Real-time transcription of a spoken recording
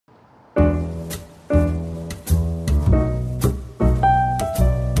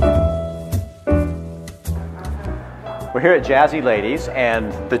We're here at Jazzy Ladies,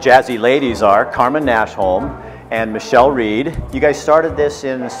 and the Jazzy Ladies are Carmen Nashholm and Michelle Reed. You guys started this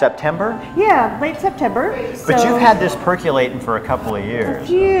in September? Yeah, late September. But you've had this percolating for a couple of years. A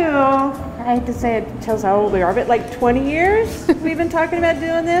few. I hate to say it tells how old we are, but like 20 years we've been talking about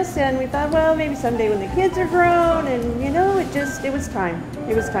doing this, and we thought, well, maybe someday when the kids are grown, and you know, it was time.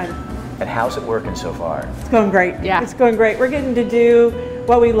 It was time. And how's it working so far? It's going great. Yeah. It's going great. We're getting to do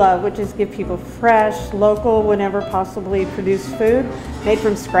what we love, which is give people fresh, local, whenever possibly produced food, made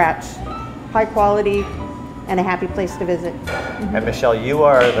from scratch, high quality, and a happy place to visit. And Michelle, you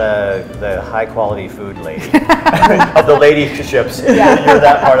are the high quality food lady of the ladyships. Yeah. You're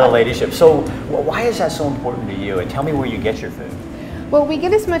that part of the ladyship. So why is that so important to you? And tell me where you get your food. Well, we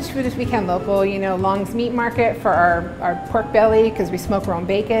get as much food as we can local. You know, Long's Meat Market for our pork belly because we smoke our own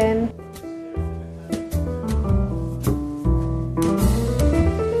bacon.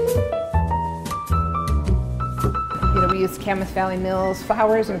 You know, we use Camas Valley Mills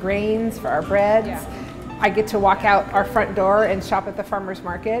flours and grains for our breads. Yeah. I get to walk out our front door and shop at the farmer's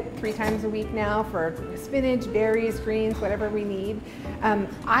market 3 times a week now for spinach, berries, greens, whatever we need.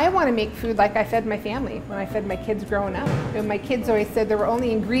 I want to make food like I fed my family when I fed my kids growing up. And my kids always said there were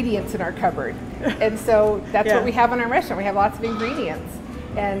only ingredients in our cupboard. And so that's what we have in our restaurant. We have lots of ingredients,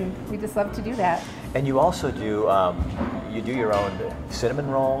 and we just love to do that. And you also do, you do your own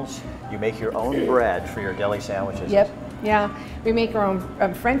cinnamon rolls. You make your own bread for your deli sandwiches. Yep. Yeah, we make our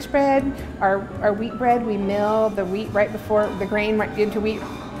own French bread, our wheat bread. We mill the wheat right before the grain into wheat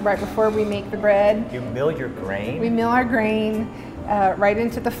right before we make the bread. You mill your grain? We mill our grain right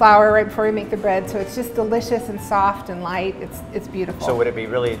into the flour right before we make the bread, so it's just delicious and soft and light. It's beautiful. So would it be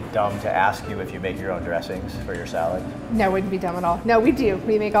really dumb to ask you if you make your own dressings for your salad? No, it wouldn't be dumb at all. No, we do.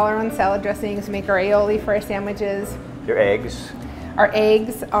 We make all our own salad dressings. We make our aioli for our sandwiches. Your eggs? Our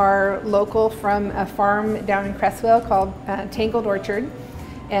eggs are local from a farm down in Cresswell called Tangled Orchard.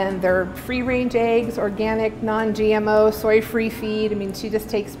 And they're free-range eggs, organic, non-GMO, soy-free feed. I mean, she just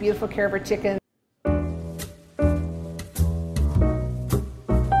takes beautiful care of her chickens.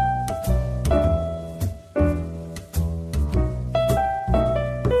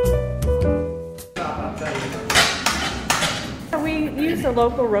 We use a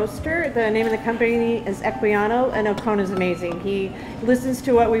local roaster. The name of the company is Equiano, and O'Connor's amazing. He listens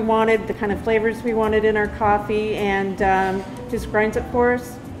to what we wanted, the kind of flavors we wanted in our coffee, and just grinds it for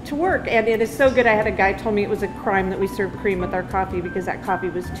us to work. And it is so good. I had a guy told me it was a crime that we serve cream with our coffee because that coffee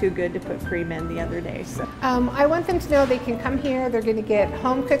was too good to put cream in the other day. So. I want them to know they can come here. They're going to get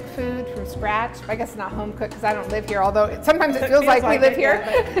home cooked food from scratch. I guess not home cooked because I don't live here, although sometimes it feels like we live here.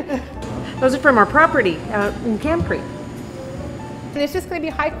 Yeah, those are from our property in Camp Creek. And it's just going to be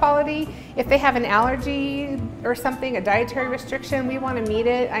high quality. If they have an allergy or something, a dietary restriction, we want to meet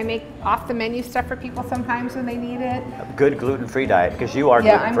it. I make off the menu stuff for people sometimes when they need it. A good gluten-free diet, because you are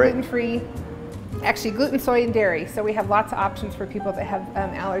gluten-free. Yeah, I'm gluten-free. Actually, gluten, soy, and dairy. So we have lots of options for people that have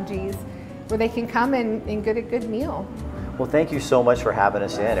allergies where they can come and get a good meal. Well, thank you so much for having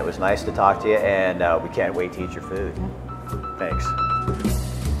us in. It was nice to talk to you, and we can't wait to eat your food. Thanks.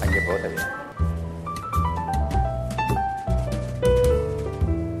 I can get both of you.